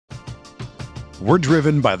We're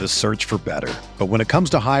driven by the search for better. But when it comes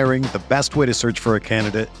to hiring, the best way to search for a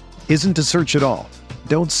candidate isn't to search at all.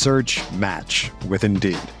 Don't search, match with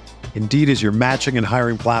Indeed. Indeed is your matching and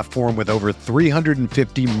hiring platform with over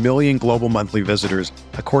 350 million global monthly visitors,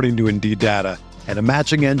 according to Indeed data, and a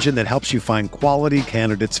matching engine that helps you find quality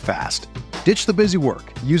candidates fast. Ditch the busy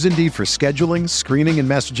work. Use Indeed for scheduling, screening, and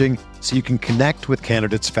messaging so you can connect with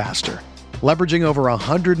candidates faster. Leveraging over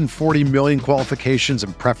 140 million qualifications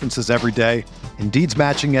and preferences every day, Indeed's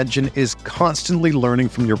matching engine is constantly learning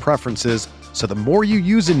from your preferences, so the more you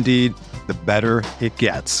use Indeed, the better it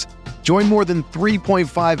gets. Join more than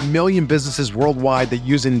 3.5 million businesses worldwide that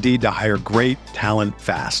use Indeed to hire great talent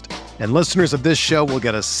fast. And listeners of this show will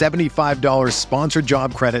get a $75 sponsored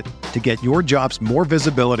job credit to get your jobs more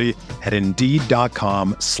visibility at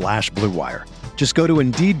Indeed.com/Blue Wire. Just go to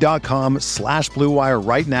Indeed.com/Blue Wire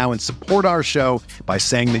right now and support our show by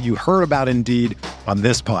saying that you heard about Indeed on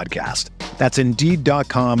this podcast. That's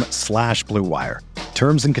Indeed.com/Blue Wire.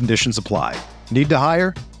 Terms and conditions apply. Need to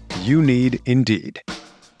hire? You need Indeed.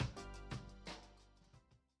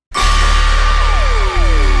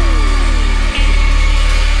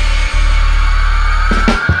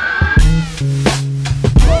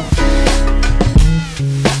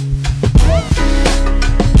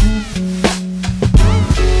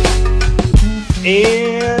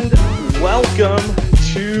 And welcome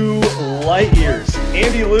to Light Years.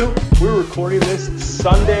 Andy Lou, we're recording this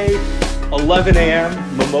Sunday, 11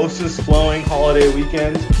 a.m., mimosas flowing, holiday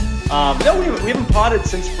weekend. No, we haven't potted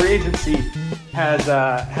since free agency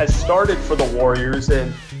has started for the Warriors,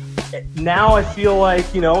 and now I feel like,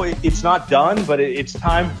 it's not done, but it's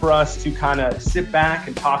time for us to kind of sit back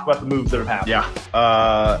and talk about the moves that have happened. Yeah.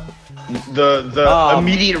 The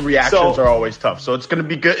immediate reactions are always tough, so it's gonna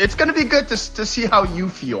be good. It's gonna be good to see how you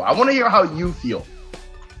feel. I want to hear how you feel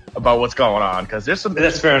about what's going on, because there's some.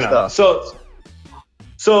 That's fair enough. So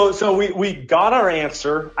we got our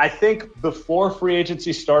answer. I think before free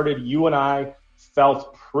agency started, you and I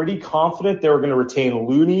felt pretty confident they were going to retain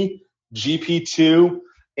Looney, GP2,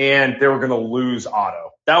 and they were going to lose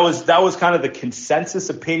Otto. That was kind of the consensus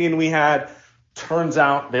opinion we had. Turns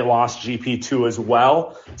out they lost GP2 as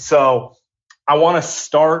well. So I want to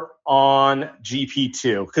start on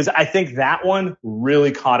GP2 because I think that one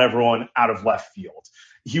really caught everyone out of left field.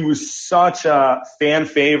 He was such a fan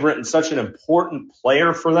favorite and such an important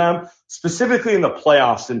player for them, specifically in the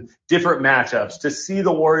playoffs and different matchups. To see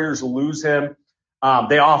the Warriors lose him,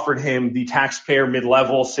 they offered him the taxpayer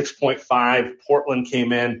mid-level, 6.5. Portland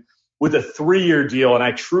came in with a 3-year deal, and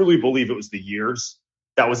I truly believe it was the years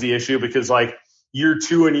that was the issue, because year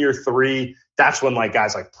 2 and year 3, that's when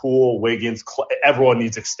guys like Poole, Wiggins, everyone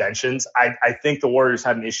needs extensions. I think the Warriors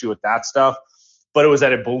had an issue with that stuff, but it was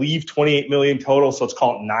at, I believe, $28 million total, so let's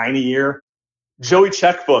call it 9 a year. Joey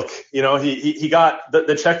checkbook, he got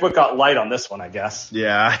the checkbook got light on this one, I guess.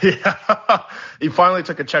 Yeah. He finally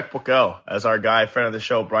took a checkbook L, as our guy, friend of the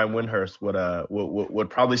show, Brian Windhurst, would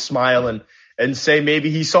probably smile and say maybe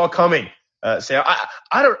he saw coming.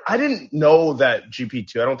 I didn't know that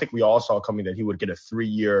GP2. I don't think we all saw coming that he would get a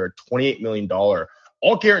 3-year, $28 million,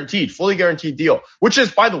 all guaranteed, fully guaranteed deal, which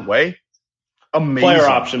is, by the way, amazing. Player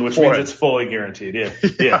option, which means it's fully guaranteed.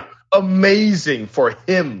 Yeah. Amazing for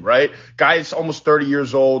him, right? Guy's almost 30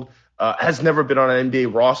 years old, has never been on an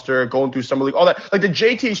NBA roster, going through summer league, all that. The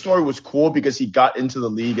JT story was cool because he got into the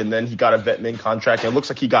league and then he got a vet min contract, and it looks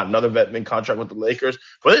like he got another vet min contract with the Lakers,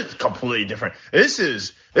 but it's completely different. This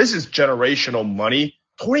is generational money.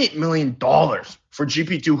 $28 million for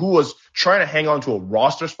GP2, who was trying to hang on to a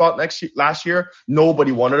roster spot last year.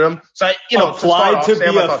 Nobody wanted him. So applied to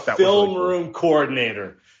be a film room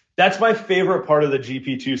coordinator. That's my favorite part of the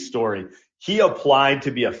GP2 story. He applied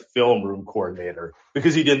to be a film room coordinator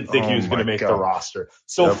because he didn't think he was going to make the roster.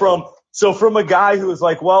 So from a guy who was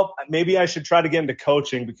like, well, maybe I should try to get into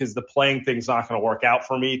coaching because the playing thing's not going to work out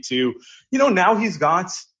for me, to, now he's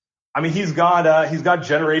got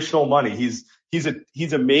generational money.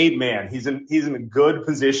 He's a made man. He's in a good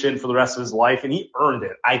position for the rest of his life, and he earned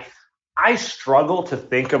it. I struggle to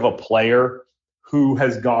think of a player who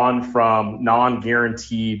has gone from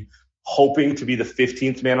non-guaranteed, hoping to be the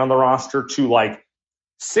 15th man on the roster, to 6th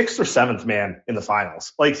or 7th man in the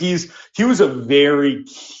finals. He was a very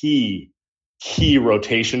key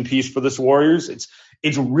rotation piece for this Warriors.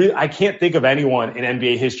 It's real. I can't think of anyone in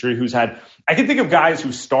NBA history who's had. I can think of guys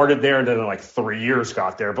who started there and then in 3 years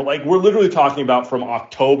got there. But we're literally talking about from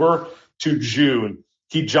October to June,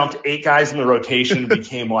 he jumped 8 guys in the rotation and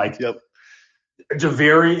became a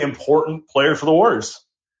very important player for the Warriors.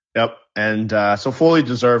 Yep. And so fully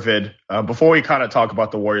deserved. Before we kind of talk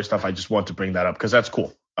about the Warriors stuff, I just want to bring that up because that's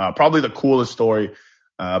cool. Probably the coolest story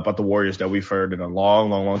about the Warriors that we've heard in a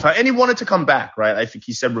long time. And he wanted to come back, right? I think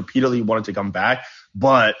he said repeatedly he wanted to come back.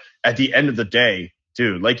 But at the end of the day,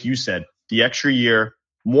 dude, like you said, the extra year,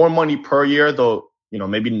 more money per year, though,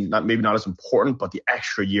 maybe not as important, but the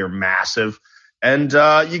extra year, massive. And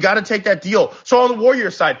you got to take that deal. So on the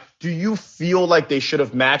Warriors side, do you feel like they should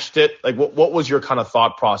have matched it? Like, what was your kind of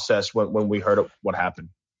thought process when we heard what happened?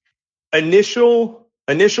 Initial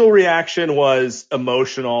reaction was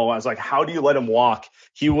emotional. I was like, how do you let him walk?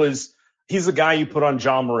 He's a guy you put on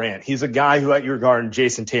John Morant. He's a guy who at your guard,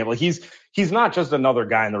 Jason Tatum. He's not just another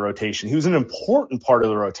guy in the rotation. He was an important part of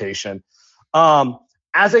the rotation.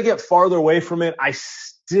 As I get farther away from it, I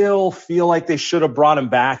still feel like they should have brought him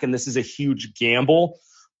back, and this is a huge gamble.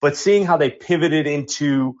 But seeing how they pivoted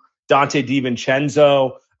into Dante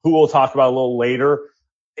DiVincenzo, who we'll talk about a little later,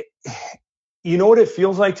 you know what it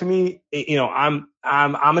feels like to me? I'm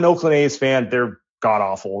an Oakland A's fan. They're god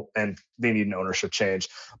awful, and they need an ownership change.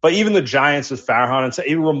 But even the Giants with Farhan,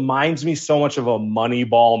 it reminds me so much of a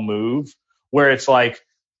Moneyball move, where it's like,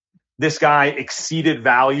 this guy exceeded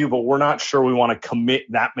value, but we're not sure we want to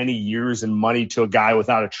commit that many years and money to a guy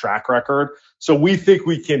without a track record. So we think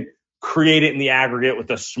we can create it in the aggregate with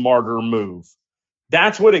a smarter move.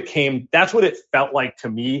 That's what it felt like to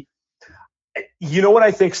me. You know what I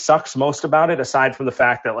think sucks most about it, aside from the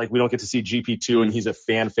fact that we don't get to see GP2 and he's a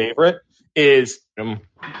fan favorite, is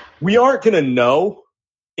we aren't going to know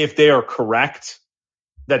if they are correct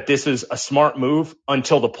that this is a smart move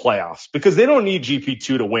until the playoffs, because they don't need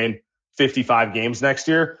GP2 to win 55 games next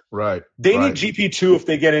year. Right. They need GP2 if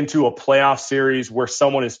they get into a playoff series where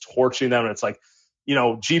someone is torching them and it's like,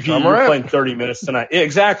 GP, you're playing 30 minutes tonight. Yeah,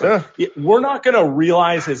 exactly. Yeah. We're not going to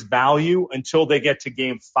realize his value until they get to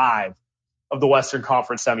game 5 of the Western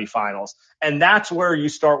Conference semifinals. And that's where you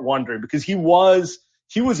start wondering, because he was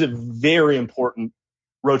a very important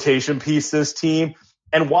rotation piece, this team.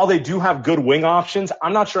 And while they do have good wing options,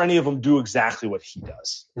 I'm not sure any of them do exactly what he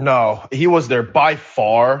does. No, he was there by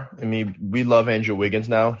far. I mean, we love Andrew Wiggins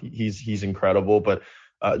now. He's incredible. But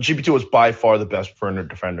GP2 was by far the best perimeter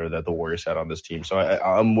defender that the Warriors had on this team. So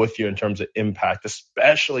I'm with you in terms of impact,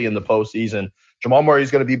 especially in the postseason. Jamal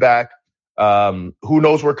Murray's going to be back. Who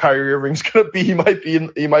knows where Kyrie Irving's going to be? He might be in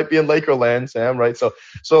Lakerland, Sam, right? So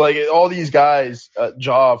all these guys,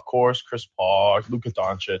 Ja, of course, Chris Paul, Luka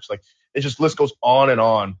Doncic, it just list goes on and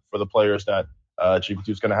on for the players that GP2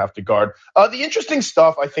 is going to have to guard. The interesting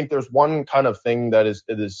stuff, I think there's one kind of thing that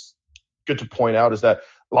is good to point out, is that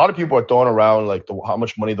a lot of people are throwing around how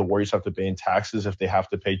much money the Warriors have to pay in taxes if they have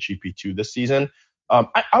to pay GP2 this season.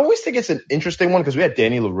 I always think it's an interesting one, because we had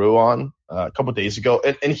Danny LaRue on a couple of days ago,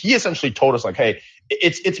 and he essentially told us hey,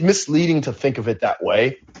 it's misleading to think of it that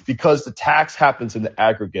way, because the tax happens in the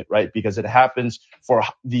aggregate, right? Because it happens for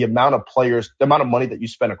the amount of players, the amount of money that you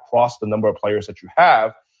spend across the number of players that you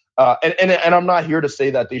have. And I'm not here to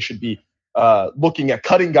say that they should be looking at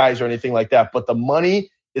cutting guys or anything like that, but the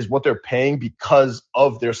money is what they're paying because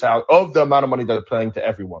of their salary, of the amount of money that they're paying to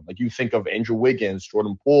everyone. You think of Andrew Wiggins,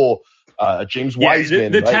 Jordan Poole, James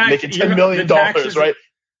Wiseman, the right? tax, making $10 million, right?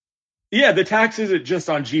 Yeah, the tax isn't just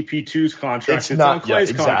on GP2's contract. It's on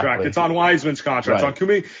Clay's contract. It's on Wiseman's contract. Right. It's on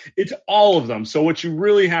Kumi. It's all of them. So what you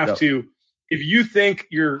really have to, if you think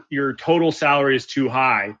your total salary is too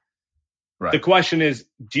high, the question is,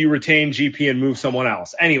 do you retain GP and move someone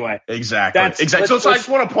else? Anyway. Exactly. So I just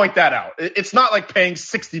want to point that out. It's not like paying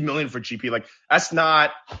 $60 million for GP.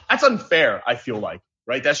 That's unfair, I feel like.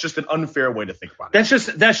 Right? That's just an unfair way to think about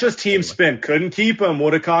it. That's just team spin. Couldn't keep him.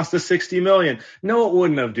 Would have cost us $60 million. No, it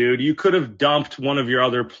wouldn't have, dude. You could have dumped one of your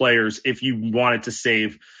other players if you wanted to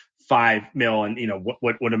save $5 million and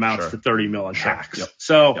what amounts to $30 million tax. Yep.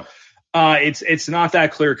 So it's not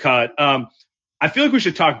that clear cut. I feel like we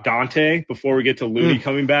should talk Dante before we get to Looney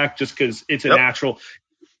coming back, just because it's a natural.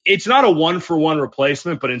 It's not a 1-for-1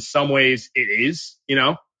 replacement, but in some ways it is.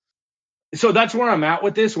 So that's where I'm at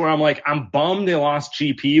with this, where I'm bummed they lost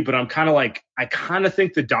GP, but I'm kind of I kind of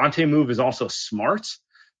think the Dante move is also smart,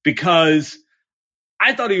 because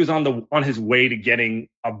I thought he was on his way to getting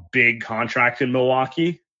a big contract in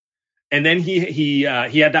Milwaukee. And then he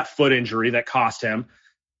had that foot injury that cost him.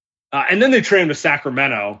 And then they traded him to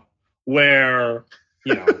Sacramento, where,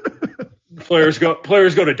 players go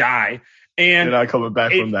to die. And you're not coming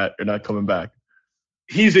back from that. You're not coming back.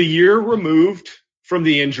 He's a year removed from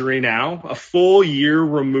the injury now, a full year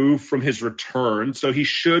removed from his return. So he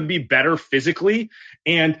should be better physically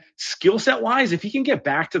and skill set wise. If he can get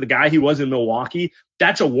back to the guy he was in Milwaukee,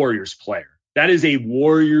 that's a Warriors player. That is a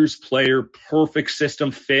Warriors player, perfect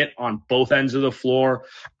system fit on both ends of the floor.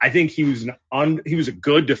 I think he was a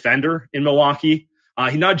good defender in Milwaukee.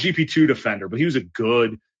 He's not a GP2 defender, but he was a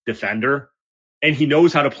good defender. and he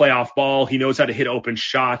knows how to play off ball. He knows how to hit open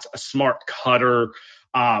shots, a smart cutter,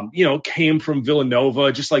 came from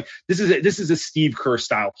Villanova. Just like this is a Steve Kerr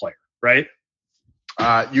style player, right?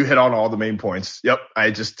 You hit on all the main points. Yep.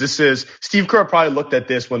 Steve Kerr probably looked at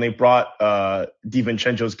this when they brought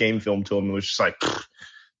DiVincenzo's game film to him and was just like,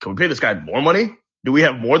 can we pay this guy more money? Do we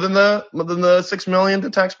have more than the $6 million,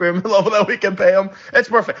 the taxpayer level that we can pay him? It's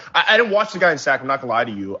perfect. I didn't watch the guy in Sac. I'm not gonna lie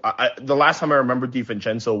to you. The last time I remember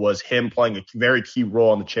DiVincenzo was him playing a very key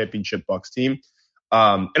role on the championship Bucks team.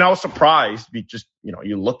 And I was surprised.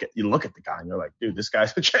 You look at the guy and you're like, dude, this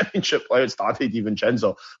guy's a championship player. It's Donte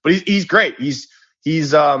DiVincenzo, but he's great. He's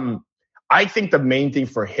I think the main thing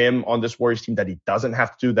for him on this Warriors team that he doesn't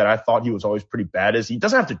have to do, that I thought he was always pretty bad, is he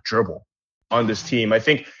doesn't have to dribble on this team. I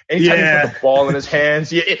think anytime he puts the ball in his hands,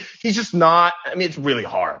 he's just not. I mean, it's really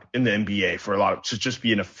hard in the NBA for a lot of to just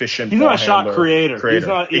be an efficient. He's not a shot creator. He's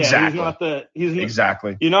not exactly.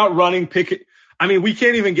 Exactly. You're not running pick. I mean, we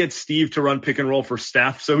can't even get Steve to run pick and roll for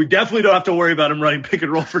Steph, so we definitely don't have to worry about him running pick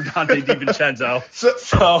and roll for Donte DiVincenzo.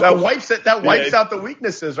 so that wipes out the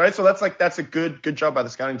weaknesses, right? So that's a good job by the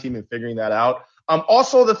scouting team in figuring that out.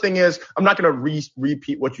 Also, the thing is, I'm not going to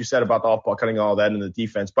repeat what you said about the off-ball cutting and all that in the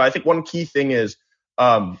defense, but I think one key thing is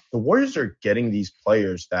the Warriors are getting these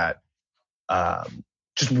players that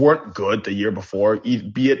just weren't good the year before,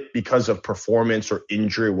 be it because of performance or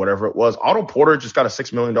injury or whatever it was. Otto Porter just got a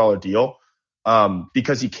 $6 million deal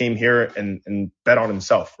because he came here and bet on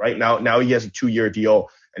himself. Right now he has a 2-year deal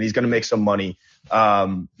and he's going to make some money.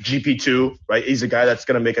 GP2, right? He's a guy that's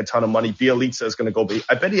going to make a ton of money. Bielitsa is going to go.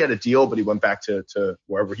 I bet he had a deal, but he went back to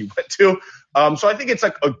wherever he went to. So I think it's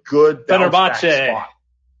like a good Fenerbahce spot.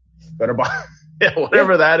 Yeah,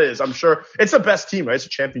 whatever that is. I'm sure it's the best team, right? It's a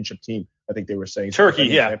championship team. I think they were saying Turkey.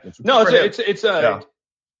 Yeah. No, and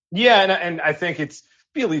I think it's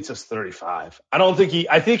Bielitsa's 35.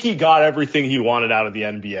 I think he got everything he wanted out of the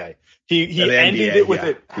NBA. He ended it with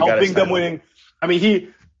it helping them winning. I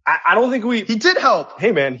mean, I don't think he did help.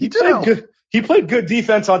 Hey man, he played good. He played good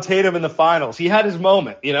defense on Tatum in the finals. He had his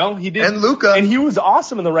moment, he did. And Luka, and he was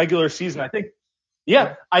awesome in the regular season. I think.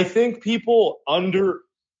 Yeah, I think people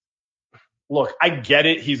look. I get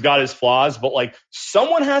it. He's got his flaws, but like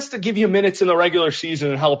someone has to give you minutes in the regular season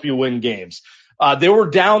and help you win games. They were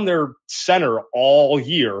down their center all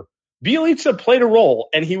year. Bielitsa played a role,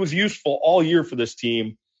 and he was useful all year for this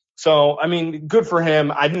team. So, I mean, good for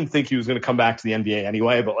him. I didn't think he was going to come back to the NBA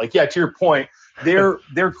anyway, but to your point, they're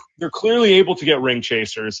clearly able to get ring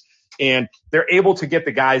chasers, and they're able to get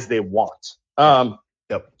the guys they want.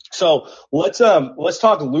 Yep. So let's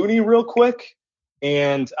talk Looney real quick,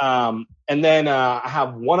 and then I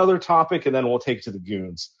have one other topic, and then we'll take it to the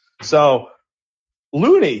Goons. So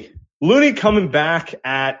Looney coming back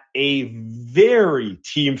at a very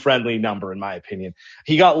team-friendly number, in my opinion.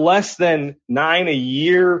 He got less than $9 a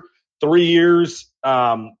year, 3 years,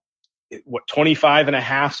 25 and a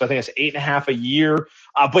half. So I think it's 8.5 a year.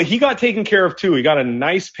 But he got taken care of too. He got a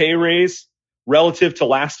nice pay raise relative to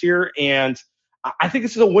last year. And I think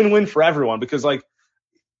this is a win-win for everyone because like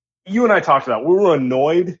you and I talked about, we were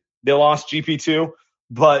annoyed they lost GP2,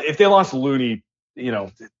 but if they lost Looney,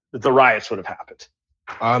 the riots would have happened.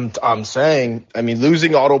 I'm saying,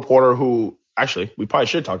 losing Otto Porter, who actually we probably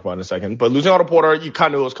should talk about in a second, but losing Otto Porter, you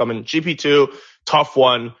kind of knew it was coming. GP2, tough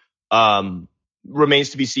one. Remains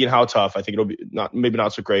to be seen how tough. I think it'll be maybe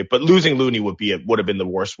not so great, but losing Looney would have been the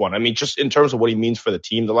worst one. I mean, just in terms of what he means for the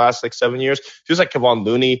team the last 7 years, feels like Kevon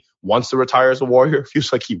Looney wants to retire as a Warrior.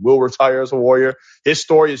 Feels like he will retire as a Warrior. His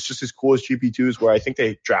story is just as cool as GP2's, where I think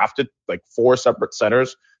they drafted like 4 separate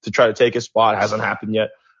centers to try to take his spot. Hasn't happened yet.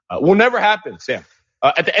 Will never happen, Sam.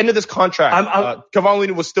 At the end of this contract, Kevon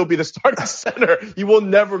Looney will still be the starting center. He will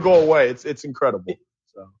never go away. It's incredible.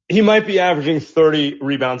 So. He might be averaging 30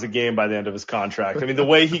 rebounds a game by the end of his contract. I mean, the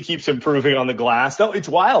way he keeps improving on the glass. No, it's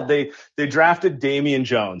wild. They drafted Damian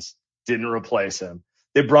Jones, didn't replace him.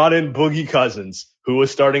 They brought in Boogie Cousins, who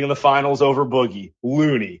was starting in the finals over Boogie,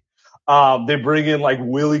 Looney. They bring in like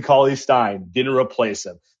Willie Cauley-Stein, didn't replace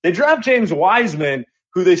him. They draft James Wiseman,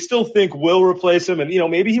 who they still think will replace him, and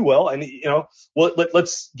maybe he will. And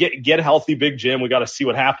let's get healthy, Big Jim. We got to see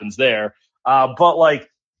what happens there. But like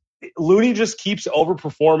Looney just keeps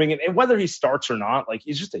overperforming, and whether he starts or not, like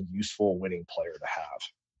he's just a useful winning player to have.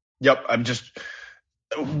 Yep,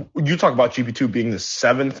 you talk about GP2 being the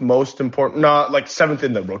 7th most important, not like 7th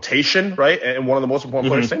in the rotation, right? And one of the most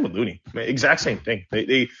important players. Same with Looney, exact same thing.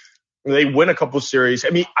 They win a couple series. I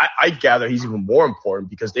mean, I gather he's even more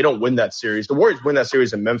important because they don't win that series. The Warriors win that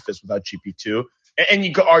series in Memphis without GP2, and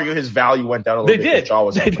you could argue his value went down a little bit. They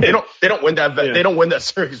don't win that. Yeah. They don't win that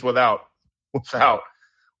series without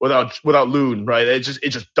without Loon, right? It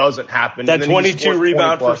just doesn't happen. That 22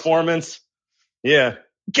 rebound performance. Yeah.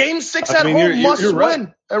 Game 6 at home, must you're right.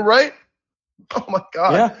 win. Right? Oh my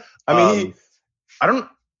God. Yeah. I mean, I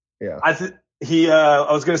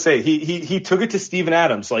was going to say, he took it to Steven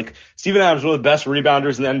Adams. Like, Steven Adams, one of the best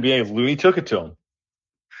rebounders in the NBA. Looney took it to him.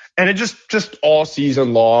 And it just all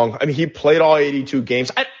season long. I mean, he played all 82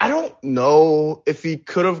 games. I don't know if he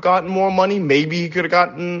could have gotten more money. Maybe he could have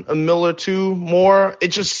gotten $1 million or $2 million more. It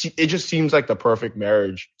just seems like the perfect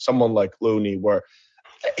marriage. Someone like Looney, where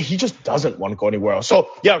he just doesn't want to go anywhere else.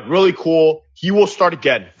 So, yeah, really cool. He will start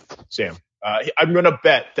again, Sam. I'm going to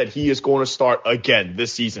bet that he is going to start again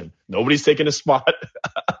this season. Nobody's taking his spot.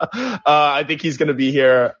 I think he's going to be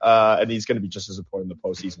here, and he's going to be just as important in the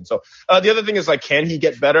postseason. So the other thing is, like, can he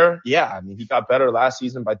get better? Yeah, I mean, he got better last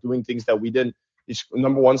season by doing things that we didn't. He's,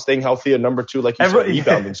 number one, staying healthy, and number two, like you said,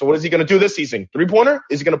 rebounding. So what is he going to do this season? Three-pointer?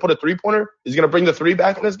 Is he going to put a three-pointer? Is he going to bring the three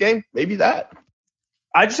back in this game? Maybe that.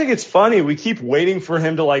 I just think it's funny. We keep waiting for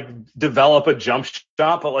him to, like, develop a jump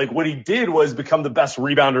shot, but, like, what he did was become the best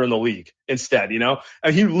rebounder in the league instead, you know?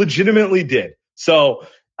 And he legitimately did. So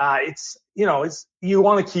it's you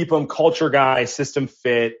want to keep him culture guy, system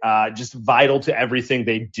fit, just vital to everything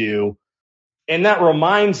they do. And that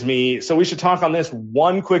reminds me, so we should talk on this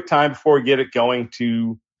one quick time before we get it going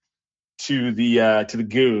to the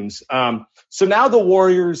Goons. So now the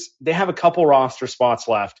Warriors, they have a couple roster spots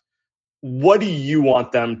left. What do you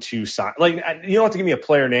want them to sign? Like, you don't have to give me a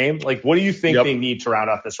player name. Like, what do you think they need to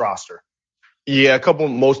round out this roster? Yeah, a couple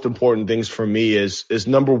of most important things for me is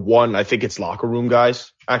number one, I think it's locker room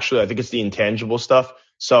guys. Actually, I think it's the intangible stuff.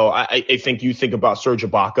 So I think you think about Serge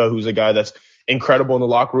Ibaka, who's a guy that's incredible in the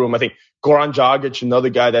locker room. I think Goran Dragic, another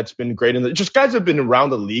guy that's been great just guys have been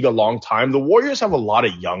around the league a long time. The Warriors have a lot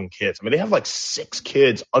of young kids. I mean, they have like 6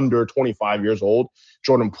 kids under 25 years old.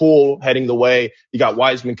 Jordan Poole heading the way. You got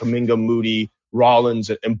Wiseman, Kuminga, Moody,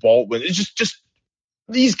 Rollins, and Baldwin. It's just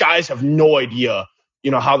these guys have no idea,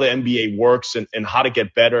 how the NBA works and how to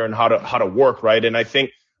get better and how to work, right? And I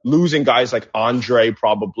think losing guys like Andre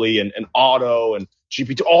probably and Otto and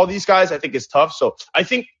GPT, all these guys, I think is tough. So I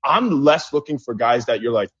think I'm less looking for guys that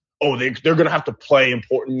you're like, oh, they're going to have to play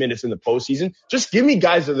important minutes in the postseason. Just give me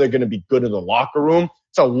guys that they're going to be good in the locker room.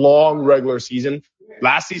 It's a long regular season.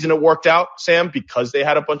 Last season it worked out, Sam, because they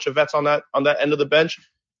had a bunch of vets on that end of the bench.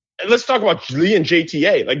 And let's talk about Lee and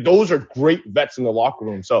JTA. Like, those are great vets in the locker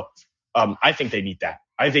room. So I think they need that.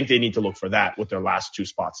 I think they need to look for that with their last 2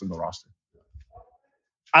 spots in the roster.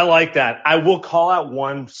 I like that. I will call out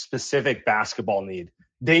one specific basketball need.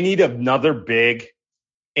 They need another big,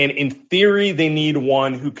 and in theory, they need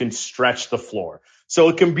one who can stretch the floor. So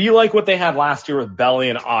it can be like what they had last year with Belly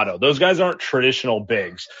and Otto. Those guys aren't traditional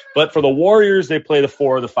bigs. But for the Warriors, they play the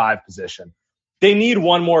 4 or the 5 position. They need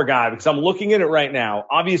one more guy because I'm looking at it right now.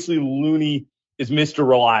 Obviously, Looney is Mr.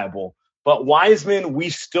 Reliable. But Wiseman, we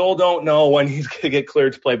still don't know when he's going to get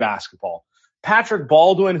cleared to play basketball. Patrick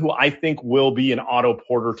Baldwin, who I think will be an Otto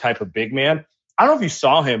Porter type of big man. I don't know if you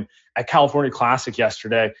saw him at California Classic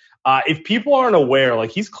yesterday. If people aren't aware,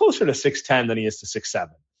 like, he's closer to 6'10" than he is to 6'7".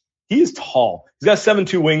 He is tall. He's got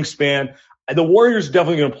 7'2" wingspan. The Warriors are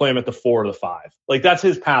definitely going to play him at the 4 or the 5. Like, that's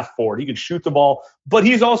his path forward. He can shoot the ball, but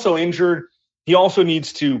he's also injured. He also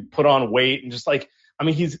needs to put on weight and just, like, I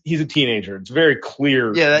mean, he's a teenager. It's very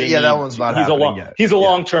clear. That one's not happening yet. He's a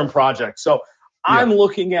long-term project. So I'm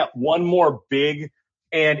looking at one more big,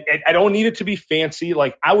 and I don't need it to be fancy.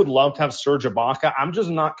 Like, I would love to have Serge Ibaka. I'm just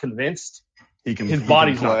not convinced his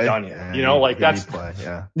body's not done yet. That's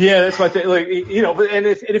that's my thing. Like, and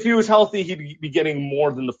if he was healthy, he'd be getting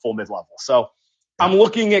more than the full mid-level. So I'm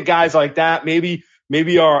looking at guys like that. Maybe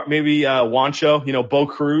Juancho, Bo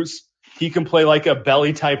Cruz. He can play like a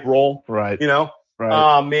belly type role, right?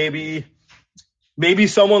 Right. Maybe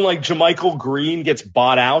someone like JaMychal Green gets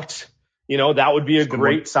bought out. That would be a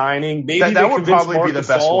great signing. Maybe that would probably be the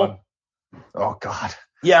best one. Oh God.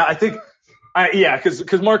 Yeah, I think.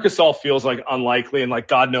 Because Marc Gasol feels like unlikely, and like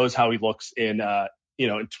God knows how he looks in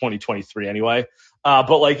 2023 anyway.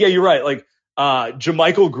 But like, yeah, you're right. Like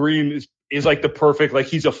JaMychal Green is like the perfect, like,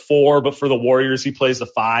 he's a 4, but for the Warriors he plays the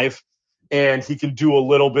 5, and he can do a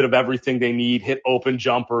little bit of everything they need, hit open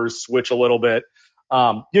jumpers, switch a little bit.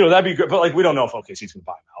 That'd be good. But like, we don't know if OKC's going to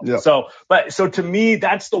buy him out. Yeah. So to me,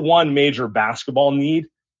 that's the one major basketball need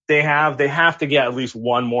they have. They have to get at least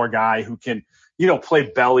one more guy who can,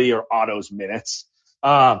 play Belly or Otto's minutes.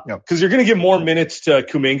 Because you're going to give more minutes to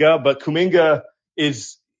Kuminga, but Kuminga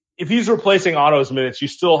if he's replacing Otto's minutes, you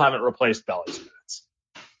still haven't replaced Belly's minutes.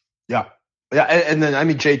 Yeah. Yeah, and then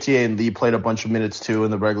JTA and Lee played a bunch of minutes too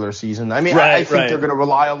in the regular season. I think they're going to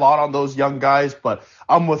rely a lot on those young guys, but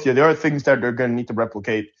I'm with you. There are things that they're going to need to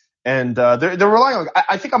replicate, and they're relying on.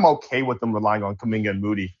 I think I'm okay with them relying on Kuminga and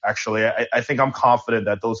Moody. Actually, I think I'm confident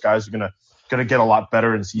that those guys are going to get a lot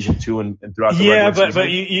better in season 2 and throughout the regular season.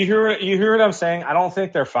 But you hear what I'm saying? I don't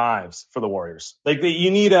think they're 5s for the Warriors. Like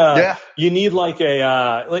you need like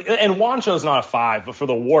and Juancho's not a 5, but for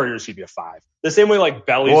the Warriors he'd be a 5. The same way like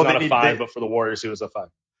Belly's not a 5, but for the Warriors he was a 5.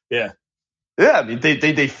 Yeah. Yeah, I mean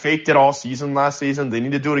they faked it all season last season. They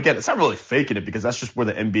need to do it again. It's not really faking it because that's just where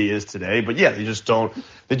the NBA is today. But yeah, they just don't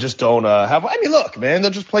have. I mean, look, man,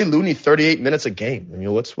 they'll just play Looney 38 minutes a game. I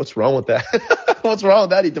mean, what's wrong with that? What's wrong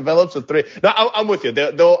with that? He develops a 3. No, I'm with you.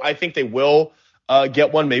 I think they will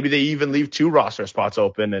get one. Maybe they even leave 2 roster spots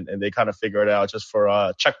open and they kind of figure it out just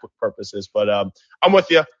for checkbook purposes. But I'm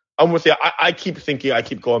with you. I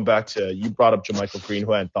keep going back to, you brought up JaMychal Green,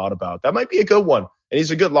 who I hadn't thought about. That might be a good one. And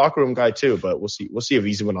he's a good locker room guy too, but we'll see if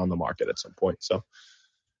he's even on the market at some point. So a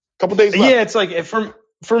couple days left. Yeah, it's like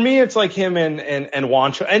for me, it's like him and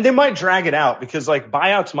Juancho, and they might drag it out because like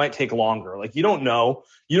buyouts might take longer. Like you don't know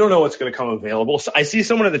what's going to come available. So I see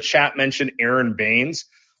someone in the chat mention Aaron Baines.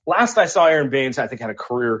 Last I saw Aaron Baines, I think had a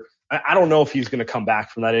career. I don't know if he's going to come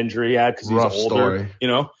back from that injury yet because he's older,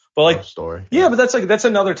 story. But like, story. Yeah, but that's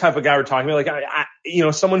another type of guy we're talking about.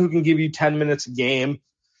 Like someone who can give you 10 minutes a game,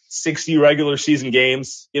 60 regular season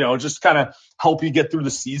games, just kind of help you get through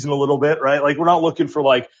the season a little bit, right? Like we're not looking for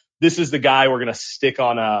like, this is the guy we're going to stick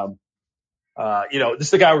on, this is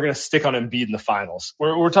the guy we're going to stick on Embiid in the finals.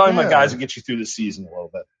 We're talking about guys who get you through the season a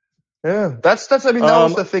little bit. Yeah, that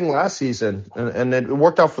was the thing last season, and it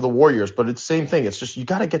worked out for the Warriors, but it's the same thing. It's just, you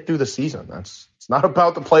got to get through the season. It's not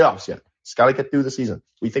about the playoffs yet. It's got to get through the season.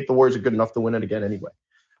 We think the Warriors are good enough to win it again anyway.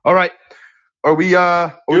 All right. Are we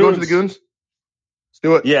going to the Goons? Let's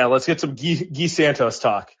do it. Yeah, let's get some Guy Santos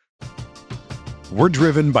talk. We're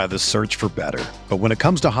driven by the search for better. But when it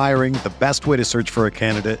comes to hiring, the best way to search for a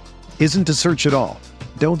candidate isn't to search at all.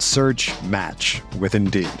 Don't search, match with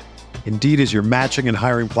Indeed. Indeed is your matching and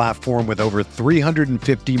hiring platform with over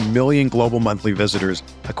 350 million global monthly visitors,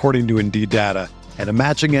 according to Indeed data, and a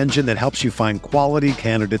matching engine that helps you find quality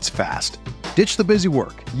candidates fast. Ditch the busy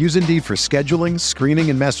work. Use Indeed for scheduling, screening,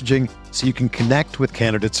 and messaging so you can connect with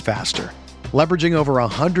candidates faster. Leveraging over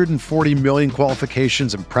 140 million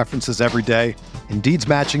qualifications and preferences every day, Indeed's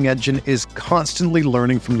matching engine is constantly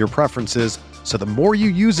learning from your preferences, so the more you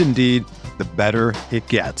use Indeed, the better it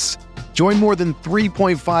gets. Join more than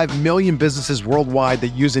 3.5 million businesses worldwide that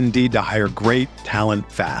use Indeed to hire great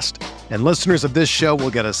talent fast. And listeners of this show will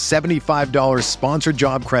get a $75 sponsored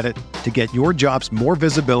job credit to get your jobs more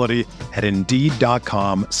visibility at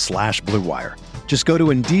Indeed.com/Blue Wire. Just go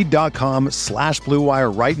to Indeed.com/Blue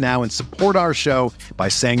Wire right now and support our show by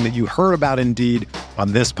saying that you heard about Indeed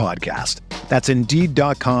on this podcast. That's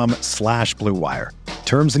Indeed.com/Blue Wire.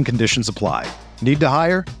 Terms and conditions apply. Need to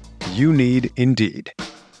hire? You need Indeed.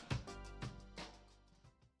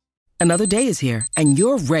 Another day is here, and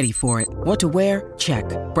you're ready for it. What to wear? Check.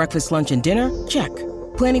 Breakfast, lunch, and dinner? Check.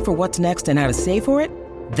 Planning for what's next and how to save for it?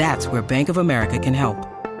 That's where Bank of America can help.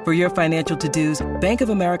 For your financial to-dos, Bank of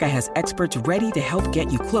America has experts ready to help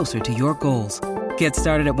get you closer to your goals. Get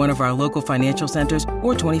started at one of our local financial centers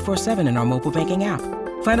or 24/7 in our mobile banking app.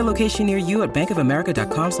 Find a location near you at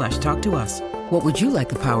bankofamerica.com/talktous. What would you like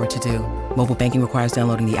the power to do? Mobile banking requires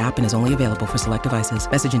downloading the app and is only available for select devices.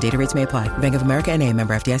 Message and data rates may apply. Bank of America NA,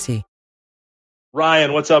 member FDIC.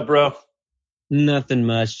 Ryan, what's up, bro? Nothing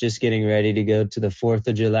much. Just getting ready to go to the 4th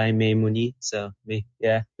of July Memoni. So,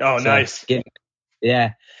 yeah. Oh, so, nice.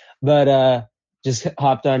 Yeah. But just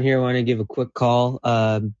hopped on here. Want to give a quick call.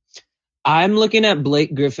 I'm looking at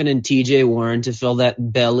Blake Griffin and TJ Warren to fill that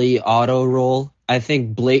belly auto role. I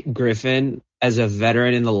think Blake Griffin, as a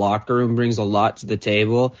veteran in the locker room, brings a lot to the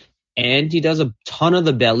table. And he does a ton of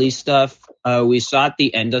the belly stuff. We saw at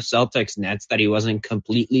the end of Celtics Nets that he wasn't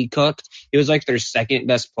completely cooked. He was like their second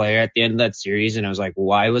best player at the end of that series. And I was like,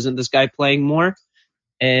 why wasn't this guy playing more?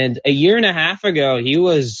 And a year and a half ago, he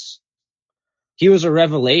was a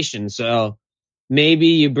revelation. So maybe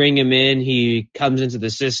you bring him in, he comes into the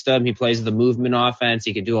system, he plays the movement offense,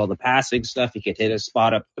 he can do all the passing stuff, he could hit a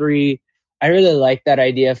spot up 3. I really like that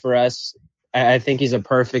idea for us. I think he's a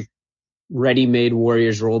perfect ready-made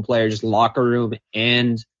Warriors role player, just locker room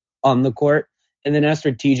and on the court. And then as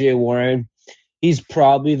for TJ Warren, he's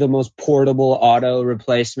probably the most portable auto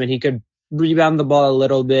replacement. He could rebound the ball a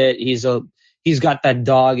little bit. He's got that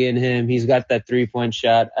dog in him. He's got that 3-point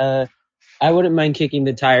shot. I wouldn't mind kicking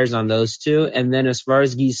the tires on those two. And then as far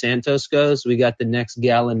as Guy Santos goes, we got the next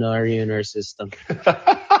Gallinari in our system.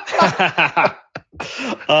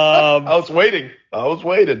 I was waiting.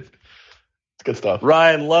 It's good stuff.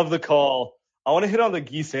 Ryan, love the call. I want to hit on the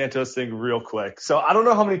Guy Santos thing real quick. So I don't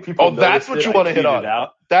know how many people. Oh, that's what you want to hit on.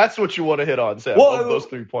 That's what you want to hit on, Sam. Well, those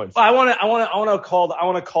 3 points. I want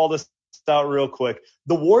to call this out real quick.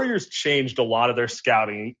 The Warriors changed a lot of their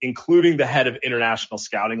scouting, including the head of international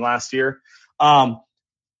scouting last year.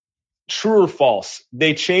 True or false?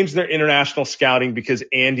 They changed their international scouting because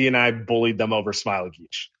Andy and I bullied them over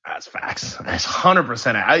Smailagic. That's facts. That's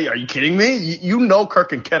 100%. Are you kidding me? You know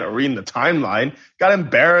Kirk and Ken are reading the timeline. Got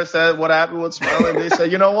embarrassed at what happened with Smiley. They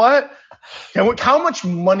said, you know what? How much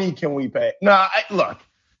money can we pay? No, look.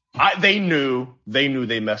 They knew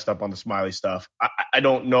they messed up on the Smiley stuff. I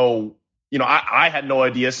don't know. I had no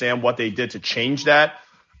idea, Sam, what they did to change that.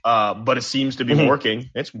 But it seems to be working.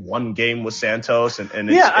 It's one game with Santos, and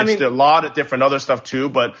it's a lot of different other stuff too.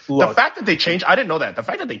 But look, the fact that they changed, I didn't know that. The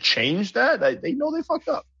fact that they changed that, they know they fucked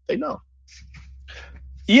up. They know.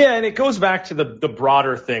 Yeah, and it goes back to the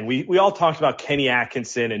broader thing. We all talked about Kenny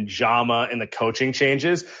Atkinson and Jama and the coaching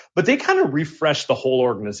changes, but they kind of refreshed the whole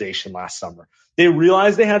organization last summer. They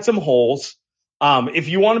realized they had some holes. If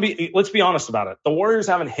you want to let's be honest about it. The Warriors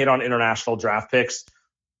haven't hit on international draft picks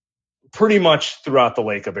pretty much throughout the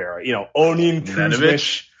Lacob era. Onin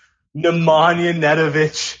Kuzmic, Nemanja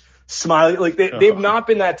Nedovic, Smiley. They've not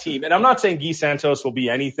been that team. And I'm not saying Guy Santos will be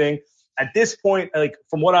anything. At this point,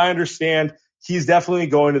 from what I understand, he's definitely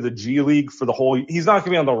going to the G League for the whole – he's not going to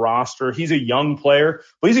be on the roster. He's a young player.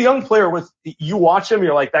 But he's a young player with – you watch him,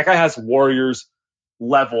 you're like, that guy has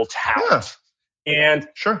Warriors-level talent. Yeah. And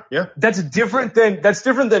sure, yeah. That's different than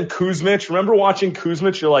Kuzmic. Remember watching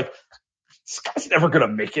Kuzmic? You're like, this guy's never gonna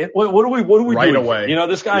make it. What are we right doing away?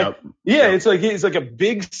 This guy. Yep. It's like he's like a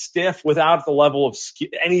big stiff without the level of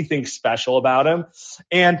anything special about him.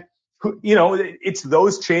 And it's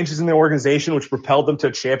those changes in the organization which propelled them to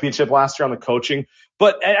a championship last year on the coaching.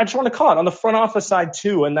 But I just want to call it on the front office side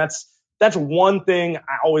too, and that's one thing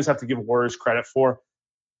I always have to give Warriors credit for.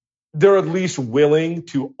 They're at least willing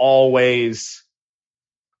to always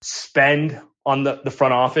spend on the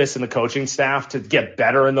front office and the coaching staff to get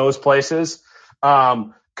better in those places.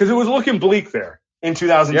 Because it was looking bleak there in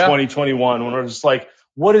 2020, 21, when we're just like,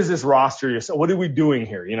 what is this roster? What are we doing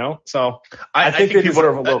here? So I think they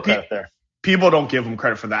deserve a little credit there. People don't give them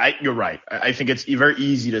credit for that. You're right. I think it's very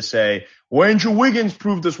easy to say, well, Andrew Wiggins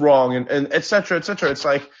proved us wrong and et cetera, et cetera. It's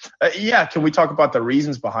like, can we talk about the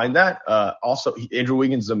reasons behind that? Also, Andrew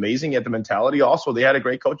Wiggins is amazing at the mentality. Also, they had a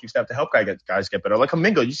great coaching staff to help guys get better. Like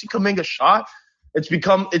Kuminga. You see Kuminga's shot? It's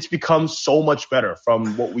become so much better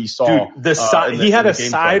from what we saw. Dude, he had a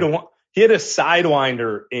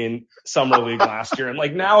sidewinder in summer league last year,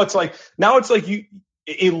 and now it's like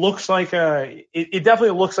it looks like it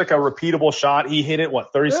definitely looks like a repeatable shot. He hit it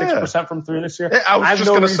 36% from three this year. Yeah, I was just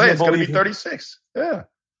going to say it's going to be 36. Yeah.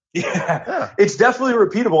 It's definitely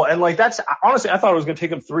repeatable, and that's honestly I thought it was going to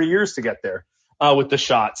take him 3 years to get there with the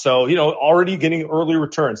shot. So already getting early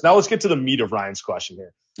returns. Now let's get to the meat of Ryan's question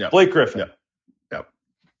here. Yeah. Blake Griffin. Yeah.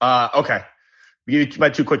 Okay. I'll give you my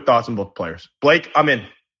 2 quick thoughts on both players. Blake, I'm in.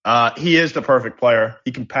 He is the perfect player.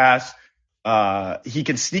 He can pass. He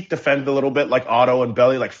can sneak defend a little bit like Otto and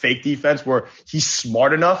Belly, like fake defense, where he's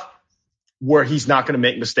smart enough where he's not going to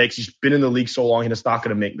make mistakes. He's been in the league so long, he's not going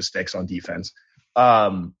to make mistakes on defense.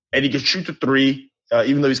 And he can shoot the 3,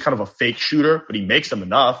 even though he's kind of a fake shooter, but he makes them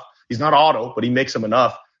enough. He's not Otto, but he makes them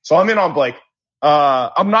enough. So I'm in on Blake.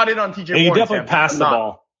 I'm not in on TJ Warren. He definitely passed the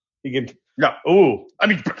ball. He can. No. Ooh.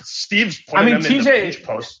 Steve's putting him in the bench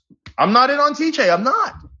post. I'm not in on TJ.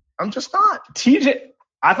 I'm just not.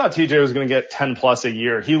 I thought TJ was going to get 10 plus a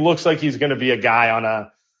year. He looks like he's going to be a guy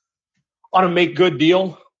on a make good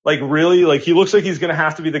deal. Really, he looks like he's going to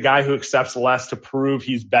have to be the guy who accepts less to prove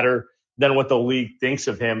he's better than what the league thinks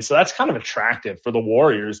of him. So that's kind of attractive for the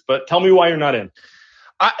Warriors. But tell me why you're not in.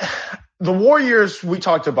 The Warriors, we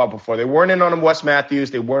talked about before, they weren't in on Wes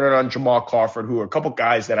Matthews. They weren't in on Jamal Crawford, who are a couple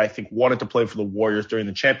guys that I think wanted to play for the Warriors during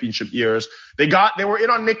the championship years. They were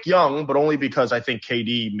in on Nick Young, but only because I think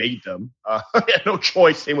KD made them. They had no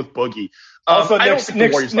choice. Same with Boogie. Also,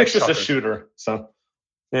 Nick's just a shooter. So,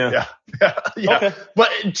 yeah. Okay. But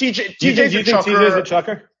TJ's TJ's a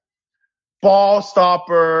chucker? Ball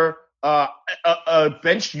stopper. A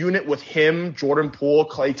bench unit with him, Jordan Poole,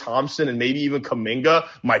 Klay Thompson, and maybe even Kuminga.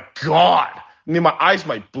 My God. My eyes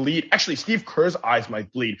might bleed. Actually, Steve Kerr's eyes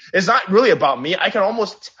might bleed. It's not really about me. I can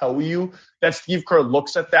almost tell you that Steve Kerr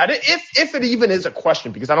looks at that. If it even is a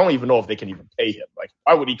question, because I don't even know if they can even pay him.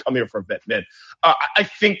 Why would he come here for a vet min? I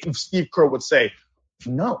think Steve Kerr would say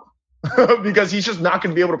no. Because he's just not going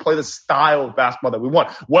to be able to play the style of basketball that we want.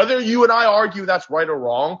 Whether you and I argue that's right or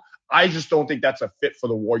wrong, I just don't think that's a fit for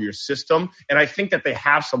the Warriors system. And I think that they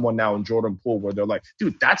have someone now in Jordan Poole where they're like,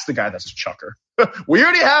 dude, that's the guy that's a chucker. We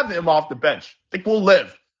already have him off the bench. I think we'll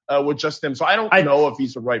live with just him. So I don't know if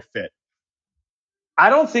he's the right fit. I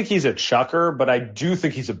don't think he's a chucker, but I do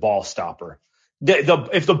think he's a ball stopper.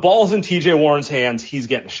 If the ball's in TJ Warren's hands, he's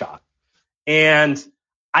getting shot. And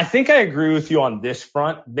I think I agree with you on this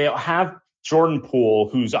front. They'll have Jordan Poole,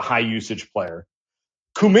 who's a high usage player.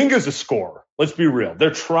 Kuminga's a scorer. Let's be real.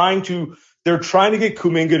 They're trying to get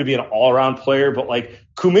Kuminga to be an all-around player, but like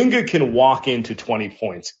Kuminga can walk into 20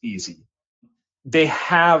 points easy. They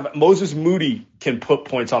have Moses Moody can put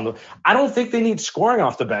points on the. I don't think they need scoring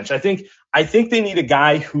off the bench. I think they need a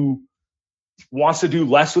guy who wants to do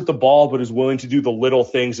less with the ball, but is willing to do the little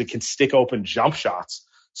things that can stick open jump shots.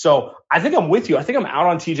 So I think I'm with you. I think I'm out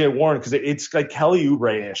on TJ Warren because it's like Kelly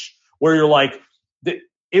Oubre-ish, where you're like,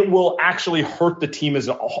 it will actually hurt the team as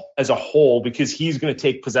a whole because he's going to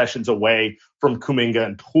take possessions away from Kuminga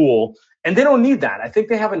and Poole, and they don't need that. I think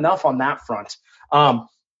they have enough on that front.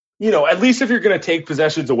 At least if you're going to take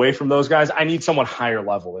possessions away from those guys, I need someone higher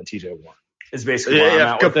level than TJ Warren. Is basically where I'm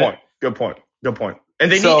at with it. Good point. And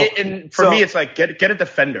they need, and for me, it's like get a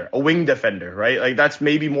defender, a wing defender, right? Like that's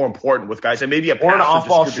maybe more important with guys, and maybe an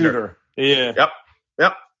off-ball shooter. Yeah.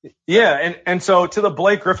 Yep. Yeah, and so to the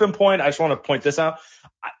Blake Griffin point, I just want to point this out.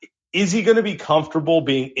 Is he going to be comfortable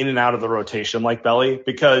being in and out of the rotation like Belly?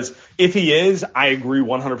 Because if he is, I agree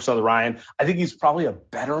 100% with Ryan. I think he's probably a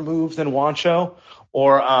better move than Juancho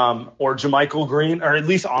or JaMychal Green, or at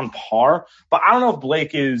least on par. But I don't know if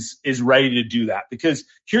Blake is ready to do that, because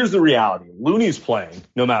here's the reality. Looney's playing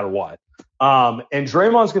no matter what. And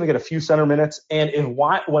Draymond's going to get a few center minutes. And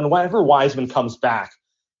whenever Wiseman comes back,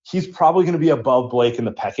 he's probably going to be above Blake in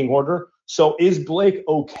the pecking order. So is Blake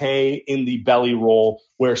okay in the Belly role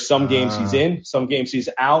where some games he's in, some games he's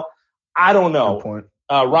out? I don't know. Good point.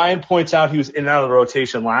 Ryan points out he was in and out of the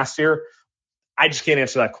rotation last year. I just can't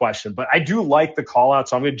answer that question. But I do like the call out.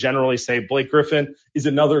 So I'm going to generally say Blake Griffin is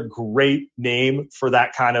another great name for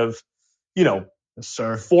that kind of,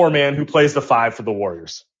 four-man who plays the five for the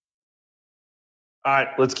Warriors. All right,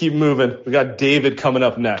 let's keep moving. We got David coming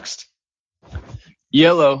up next.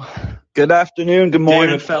 Yellow. Good afternoon. Good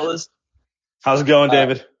morning, David. fellas. How's it going,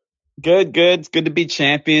 David? Good. It's good to be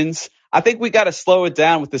champions. I think we got to slow it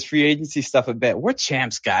down with this free agency stuff a bit. We're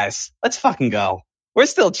champs, guys. Let's fucking go. We're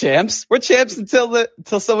still champs. We're champs until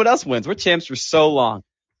someone else wins. We're champs for so long.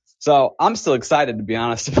 So I'm still excited, to be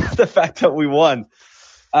honest, about the fact that we won.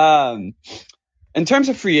 In terms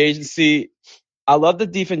of free agency, I love the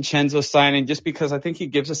DiVincenzo signing just because I think he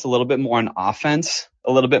gives us a little bit more on offense,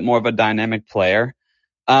 a little bit more of a dynamic player.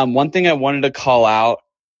 One thing I wanted to call out,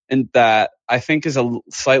 and that I think is a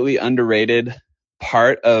slightly underrated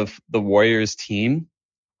part of the Warriors team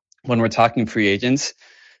when we're talking free agents,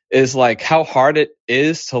 is like how hard it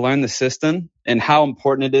is to learn the system and how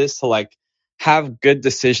important it is to like have good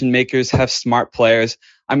decision makers, have smart players.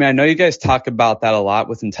 I mean, I know you guys talk about that a lot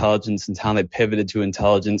with intelligence and how they pivoted to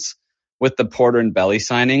intelligence with the Porter and Belly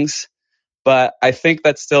signings, but I think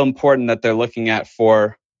that's still important that they're looking at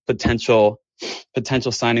for potential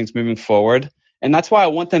signings moving forward. And that's why I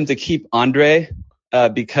want them to keep Andre,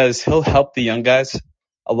 because he'll help the young guys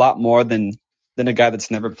a lot more than a guy that's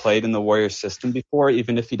never played in the Warriors system before,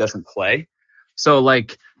 even if he doesn't play. So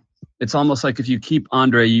like, it's almost like if you keep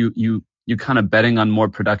Andre, you kind of betting on more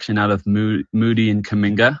production out of Moody and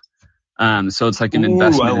Kuminga. So it's like an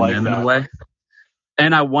investment in them in a way.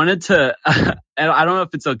 And I wanted to, and I don't know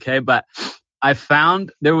if it's okay, but I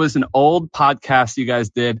found there was an old podcast you guys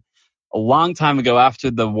did a long time ago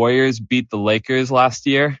after the Warriors beat the Lakers last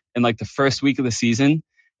year in like the first week of the season.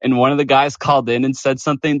 And one of the guys called in and said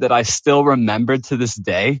something that I still remember to this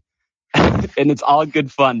day. And it's all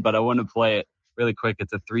good fun, but I want to play it really quick.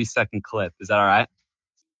 It's a 3-second clip. Is that all right?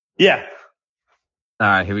 Yeah. All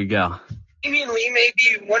right, here we go. Damian Lee may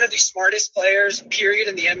be one of the smartest players, period,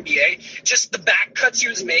 in the NBA. Just the back cuts he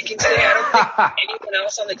was making today, I don't think anyone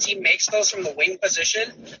else on the team makes those from the wing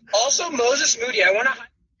position. Also, Moses Moody, I want to...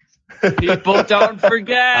 People don't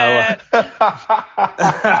forget.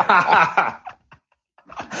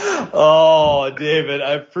 Oh, David,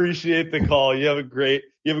 I appreciate the call. You have a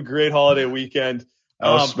great holiday weekend. That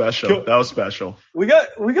was special. That was special. We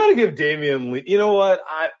got to give Damian Lee. You know what?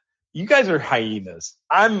 You guys are hyenas.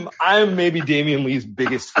 I'm maybe Damian Lee's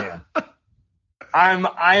biggest fan.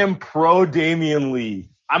 I am pro Damian Lee.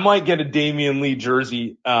 I might get a Damian Lee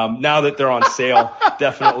jersey now that they're on sale.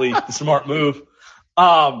 Definitely the smart move.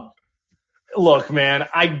 Look, man,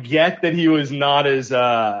 I get that he was not as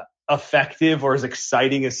effective or as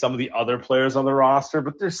exciting as some of the other players on the roster,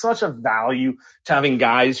 but there's such a value to having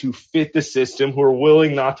guys who fit the system, who are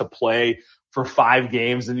willing not to play for 5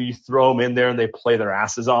 games, and you throw them in there and they play their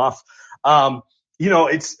asses off.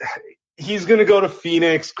 He's going to go to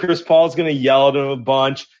Phoenix. Chris Paul's going to yell at him a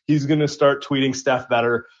bunch. He's going to start tweeting Steph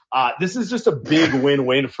better. This is just a big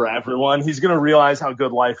win-win for everyone. He's going to realize how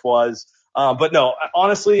good life was. But no,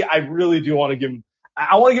 honestly, I really do want to give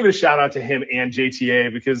it a shout out to him and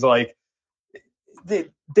JTA, because like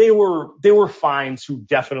they were finds who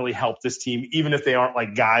definitely helped this team, even if they aren't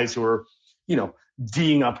like guys who are,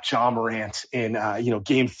 D'ing up Ja Morant in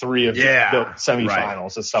game 3 of the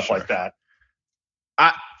semifinals and stuff like that.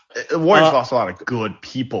 The Warriors lost a lot of good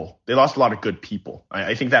people. They lost a lot of good people.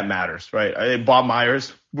 I think that matters, right? Bob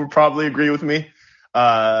Myers would probably agree with me.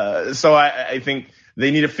 So I think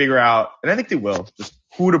they need to figure out, and I think they will, just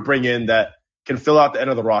who to bring in that can fill out the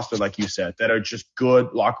end of the roster, like you said, that are just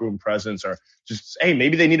good locker room presence, or just, hey,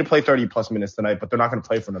 maybe they need to play 30-plus minutes tonight, but they're not going to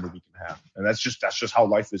play for another week and a half. And that's just how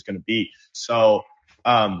life is going to be. So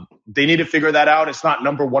they need to figure that out. It's not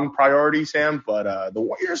number one priority, Sam, but the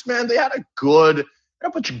Warriors, man, they had a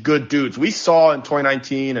bunch of good dudes. We saw in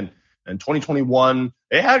 2019 and 2021,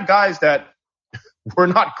 they had guys that were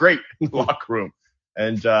not great in the locker room.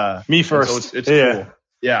 And me first. So it's cool.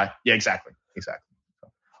 Yeah, exactly.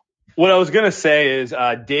 What I was going to say is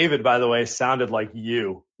David, by the way, sounded like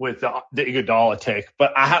you with the Iguodala take,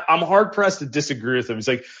 but I'm hard-pressed to disagree with him. He's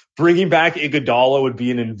like, bringing back Iguodala would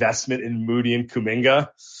be an investment in Moody and Kuminga.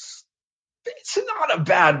 It's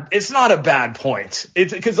not a bad point.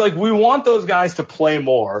 It's because like we want those guys to play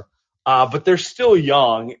more, but they're still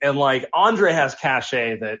young, and like Andre has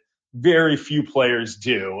cachet that very few players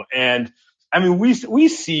do. And I mean, we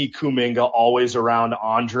see Kuminga always around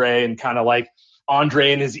Andre and kind of like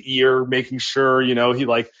Andre in his ear, making sure, he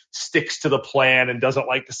like sticks to the plan and doesn't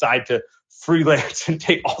like decide to freelance and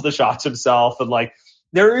take all the shots himself. And like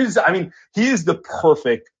he is the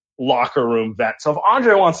perfect locker room vet. So if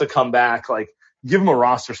Andre wants to come back, like give him a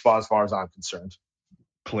roster spot as far as I'm concerned.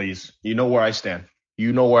 Please. You know where I stand.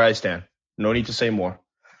 No need to say more.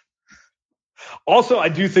 Also, I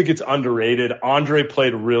do think it's underrated. Andre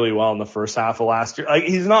played really well in the first half of last year. Like,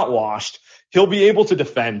 he's not washed. He'll be able to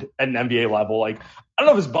defend at an NBA level. Like, I don't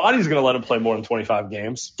know if his body's going to let him play more than 25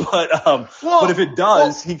 games, but if it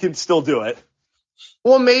does, he can still do it.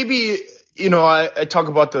 Well, maybe, I talk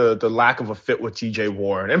about the lack of a fit with TJ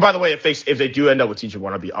Warren. And by the way, if they do end up with TJ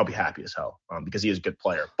Warren, I'll be happy as hell because he is a good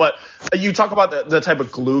player. But you talk about the type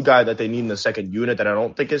of glue guy that they need in the second unit that I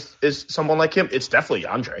don't think is someone like him. It's definitely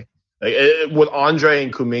Andre. Like, with Andre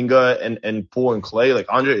and Kuminga and Poole and Clay, like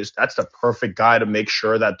that's the perfect guy to make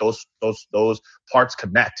sure that those parts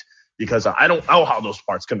connect. Because I don't know how those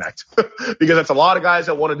parts connect. Because it's a lot of guys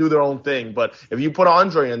that want to do their own thing. But if you put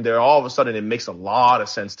Andre in there, all of a sudden it makes a lot of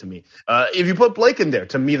sense to me. If you put Blake in there,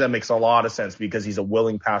 to me that makes a lot of sense because he's a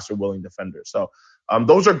willing passer, willing defender. So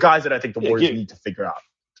those are guys that I think the Warriors need to figure out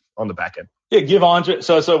on the back end. Yeah, give Andre.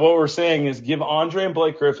 So what we're saying is give Andre and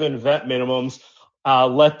Blake Griffin vet minimums.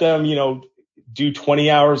 Let them, do 20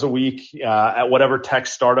 hours a week at whatever tech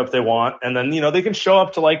startup they want. And then, they can show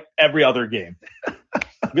up to like every other game.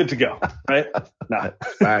 Good to go, right? No.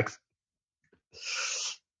 Facts.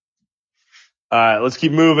 All right, let's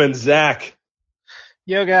keep moving. Zach.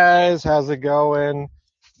 Yo, guys. How's it going?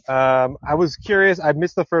 I was curious. I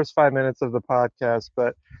missed the first 5 minutes of the podcast,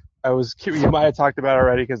 but I was curious. You might have talked about it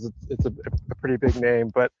already because it's a pretty big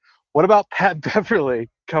name. But what about Pat Beverly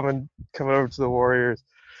coming over to the Warriors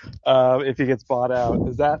if he gets bought out?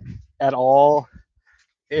 Is that at all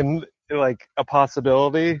in like a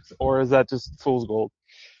possibility, or is that just fool's gold?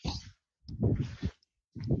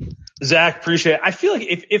 Zach, appreciate it. I feel like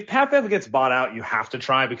if Pat Bev gets bought out, you have to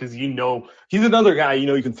try because he's another guy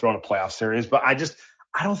you can throw in a playoff series. But I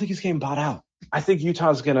don't think he's getting bought out. I think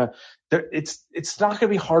Utah's it's not gonna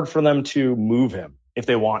be hard for them to move him if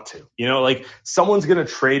they want to. Like someone's gonna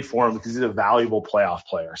trade for him because he's a valuable playoff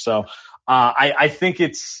player. So I think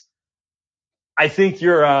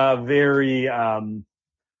you're very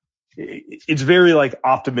it's very like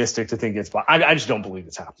optimistic to think it's bought. I just don't believe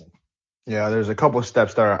it's happening. Yeah, there's a couple of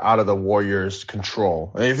steps that are out of the Warriors'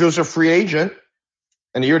 control. And if he was a free agent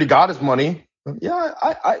and he already got his money, yeah,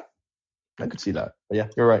 I could see that. But yeah,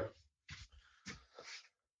 you're right.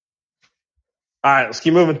 All right, let's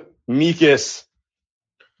keep moving. Mikas.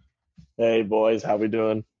 Hey, boys, how we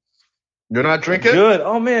doing? You're not drinking? Good.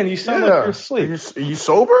 Oh, man, you sound like you're asleep. Are you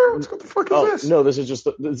sober? What the fuck is this? No, this is just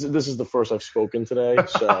this is the first I've spoken today,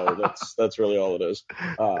 so that's really all it is.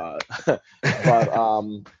 But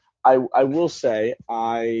I will say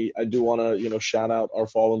I do want to shout out our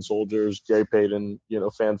fallen soldiers, Gary Payton,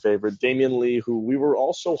 fan favorite Damian Lee, who we were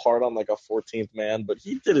also hard on like a 14th man, but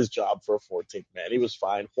he did his job for a 14th man. He was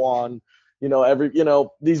fine. Juan,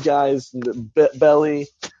 these guys, Belly.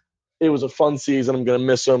 It was a fun season. I'm gonna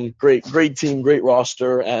miss them. Great team, great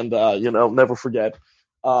roster, and never forget.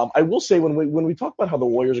 I will say when we talk about how the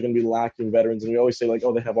Warriors are going to be lacking veterans, and we always say like,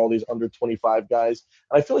 oh, they have all these under 25 guys,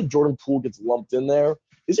 and I feel like Jordan Poole gets lumped in there.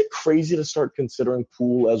 Is it crazy to start considering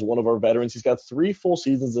Poole as one of our veterans? He's got 3 full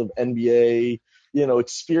seasons of NBA,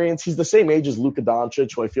 experience. He's the same age as Luka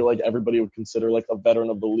Doncic, who I feel like everybody would consider like a veteran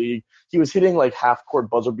of the league. He was hitting like half-court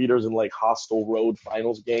buzzer beaters in like hostile road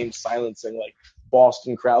finals games, silencing like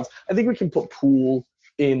Boston crowds. I think we can put Poole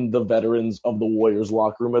in the veterans of the Warriors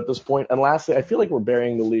locker room at this point. And lastly, I feel like we're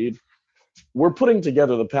burying the lead. We're putting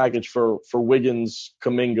together the package for Wiggins,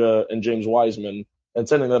 Kuminga, and James Wiseman and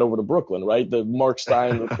sending that over to Brooklyn, right? The Mark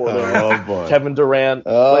Stein reporting, Kevin Durant.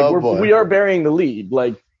 We are burying the lead.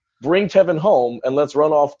 Like, bring Kevin home and let's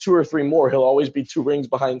run off 2 or 3 more. He'll always be 2 rings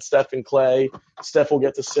behind Steph and Clay. Steph will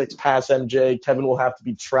get to 6, pass MJ. Kevin will have to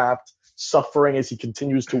be trapped, suffering as he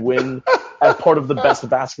continues to win as part of the best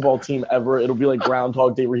basketball team ever. It'll be like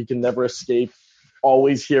Groundhog Day where he can never escape,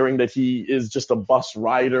 always hearing that he is just a bus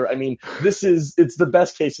rider. I mean, it's the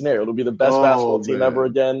best case scenario. It'll be the best basketball team ever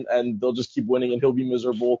again, and they'll just keep winning, and he'll be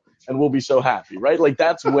miserable, and we'll be so happy, right? Like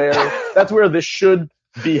that's where this should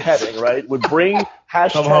be heading, right? Would bring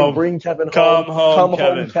hashtag bring Kevin home. Come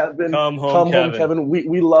home, Kevin.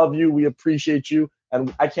 We love you. We appreciate you.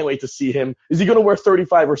 And I can't wait to see him. Is he going to wear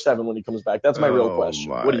 35 or 7 when he comes back? That's my real question.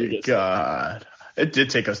 What do you guys God. It did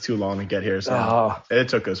take us too long to get here, Sam. It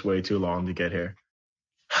took us way too long to get here.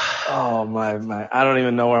 Oh, my. I don't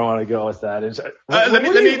even know where I want to go with that. Let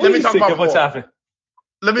me talk about what's happening.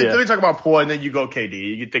 Let me talk about Poole, and then you go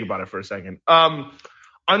KD. You can think about it for a second.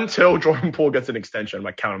 Until Jordan Poole gets an extension, I'm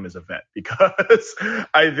going to count him as a vet because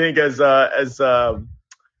I think as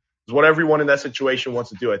what everyone in that situation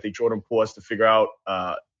wants to do. I think Jordan Poole has to figure out,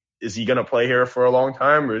 is he going to play here for a long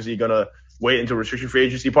time or is he going to wait until restricted free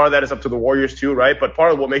agency? Part of that is up to the Warriors too, right? But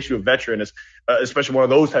part of what makes you a veteran is, especially one of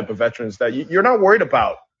those type of veterans, that you're not worried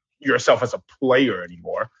about yourself as a player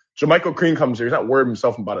anymore. So Michael Green comes here. He's not worried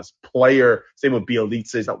himself about his player. Same with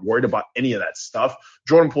Bielitsa. He's not worried about any of that stuff.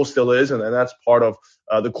 Jordan Poole still is, and that's part of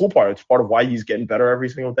the cool part. It's part of why he's getting better every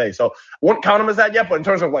single day. So I won't count him as that yet, but in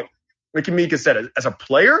terms of like Ricky Meek has said, as a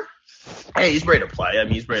player, hey, he's ready to play. I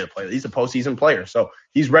mean, he's ready to play. He's a postseason player, so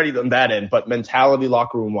he's ready on that end. But mentality,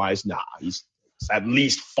 locker room wise, nah, he's at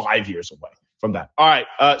least 5 years away from that. All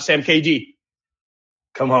right, Sam, KG,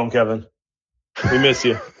 come home, Kevin. We miss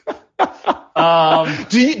you.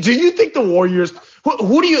 Do you think the Warriors?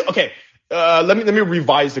 Who do you? Okay, let me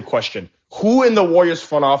revise the question. Who in the Warriors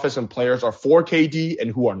front office and players are for KD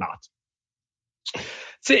and who are not?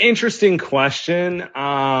 It's an interesting question.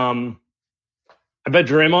 I bet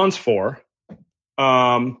Draymond's 4.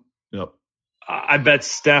 Yep. I bet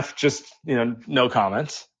Steph just, no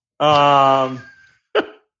comments. I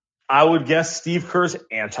would guess Steve Kerr's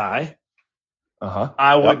anti.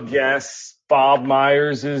 I would guess Bob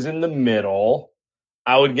Myers is in the middle.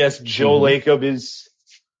 I would guess Joe Lacob is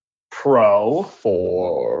pro.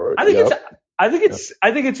 4. I think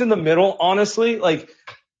it's in the middle, honestly. Like,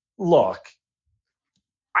 look,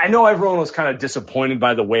 I know everyone was kind of disappointed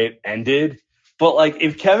by the way it ended. But, like,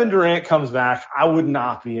 if Kevin Durant comes back, I would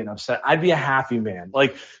not be upset. I'd be a happy man.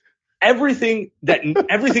 Like, everything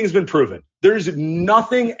has been proven. There's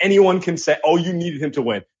nothing anyone can say, oh, you needed him to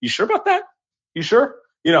win. You sure about that? You sure?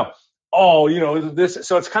 This.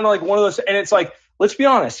 So it's kind of like one of those. And it's like, let's be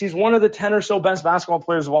honest. He's one of the 10 or so best basketball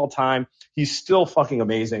players of all time. He's still fucking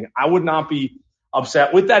amazing. I would not be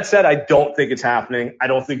upset. With that said, I don't think it's happening. I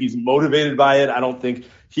don't think he's motivated by it. I don't think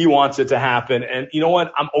he wants it to happen. And you know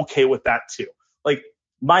what? I'm okay with that, too. Like,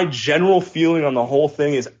 my general feeling on the whole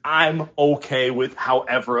thing is I'm okay with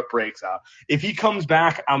however it breaks out. If he comes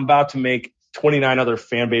back, I'm about to make 29 other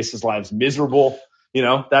fan bases' lives miserable.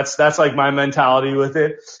 That's like my mentality with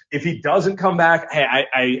it. If he doesn't come back,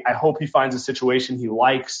 hey, I hope he finds a situation he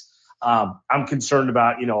likes. I'm concerned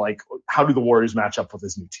about, like, how do the Warriors match up with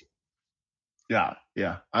his new team? Yeah.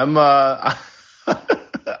 I'm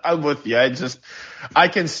with you. I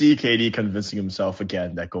can see KD convincing himself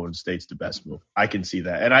again that Golden State's the best move. I can see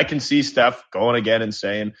that. And I can see Steph going again and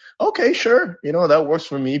saying, okay, sure. That works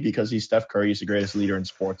for me because he's Steph Curry. He's the greatest leader in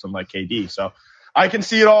sports, unlike KD. So I can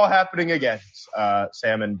see it all happening again,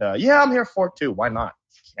 Sam. And I'm here for it too. Why not?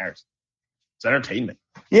 Who cares? It's entertainment.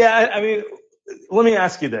 Yeah. I mean, let me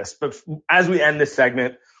ask you this, but as we end this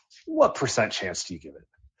segment, what % chance do you give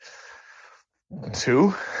it?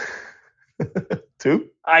 2? 2?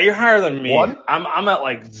 You're higher than me. 1? I'm at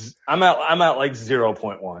like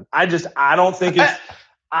 0.1. I don't think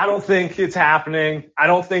it's happening. I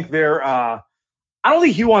don't think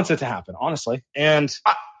he wants it to happen, honestly. And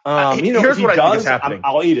here's what I think is happening.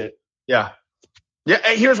 I'll eat it. Yeah.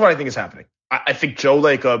 Here's what I think is happening. I think Joe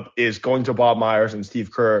Lacob is going to Bob Myers and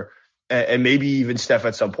Steve Kerr, and maybe even Steph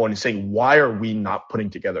at some point, and saying, "Why are we not putting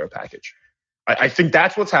together a package?" I think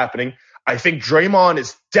that's what's happening. I think Draymond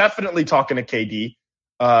is definitely talking to KD,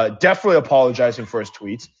 definitely apologizing for his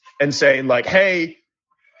tweets and saying like, "Hey,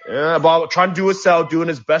 Bob, trying to do a sell, doing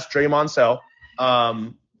his best Draymond sell."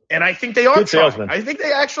 And I think they are Good trying. salesman. I think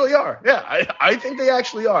they actually are. Yeah, I think they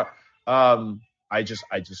actually are. I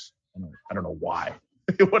don't know why.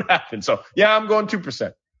 What happened? So yeah, I'm going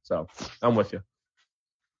 2%. So I'm with you.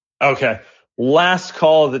 Okay. Last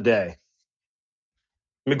call of the day.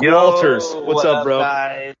 McWalters, what's up, bro?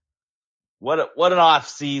 Guys? What an off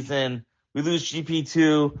season. We lose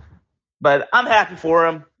GP2, but I'm happy for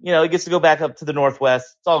him. He gets to go back up to the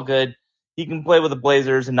Northwest. It's all good. He can play with the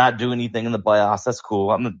Blazers and not do anything in the playoffs. That's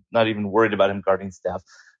cool. I'm not even worried about him guarding Steph.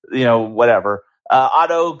 Whatever.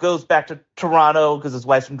 Otto goes back to Toronto because his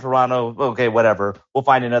wife's from Toronto. Okay, whatever. We'll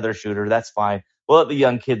find another shooter. That's fine. We'll let the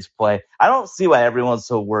young kids play. I don't see why everyone's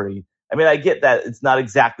so worried. I mean, I get that it's not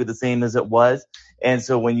exactly the same as it was. And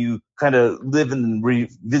so when you kind of live in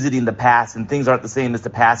revisiting the past and things aren't the same as the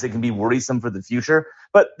past, it can be worrisome for the future.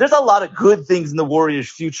 But there's a lot of good things in the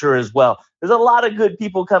Warriors' future as well. There's a lot of good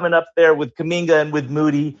people coming up there with Kuminga and with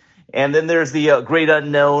Moody. And then there's the great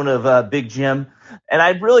unknown of Big Jim. And I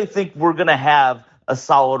really think we're going to have a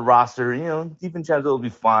solid roster. DiVincenzo will be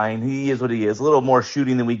fine. He is what he is. A little more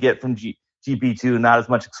shooting than we get from GP2, not as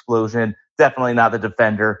much explosion. Definitely not the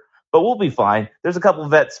defender. But we'll be fine. There's a couple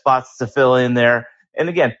vet spots to fill in there. And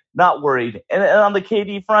again, not worried. And on the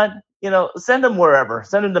KD front, send him wherever.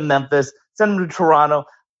 Send him to Memphis. Send him to Toronto.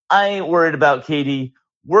 I ain't worried about KD.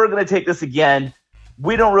 We're going to take this again.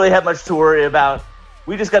 We don't really have much to worry about.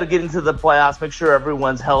 We just got to get into the playoffs, make sure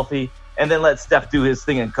everyone's healthy, and then let Steph do his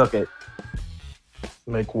thing and cook it.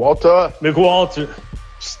 McWalter,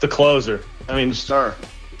 just the closer. I mean, Sir.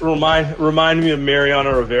 Remind me of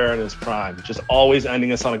Mariano Rivera in his prime. Just always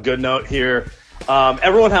ending us on a good note here.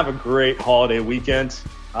 Everyone have a great holiday weekend.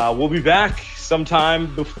 We'll be back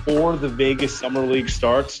sometime before the Vegas Summer League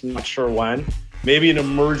starts. Not sure when. Maybe an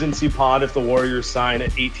emergency pod if the Warriors sign an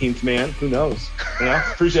 18th man. Who knows?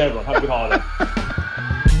 Appreciate everyone. Have a good holiday.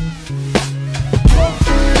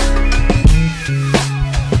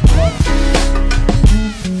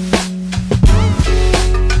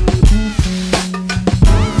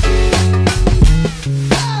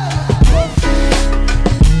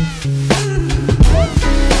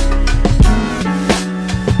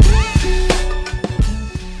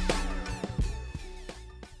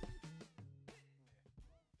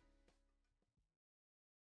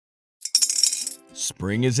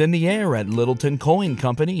 Spring is in the air at Littleton Coin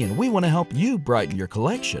Company, and we want to help you brighten your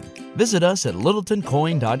collection. Visit us at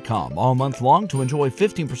littletoncoin.com all month long to enjoy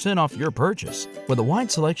 15% off your purchase. With a wide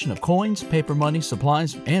selection of coins, paper money,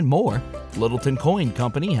 supplies, and more, Littleton Coin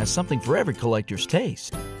Company has something for every collector's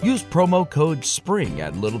taste. Use promo code SPRING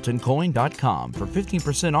at littletoncoin.com for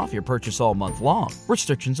 15% off your purchase all month long.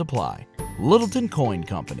 Restrictions apply. Littleton Coin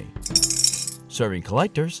Company. Serving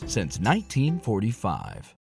collectors since 1945.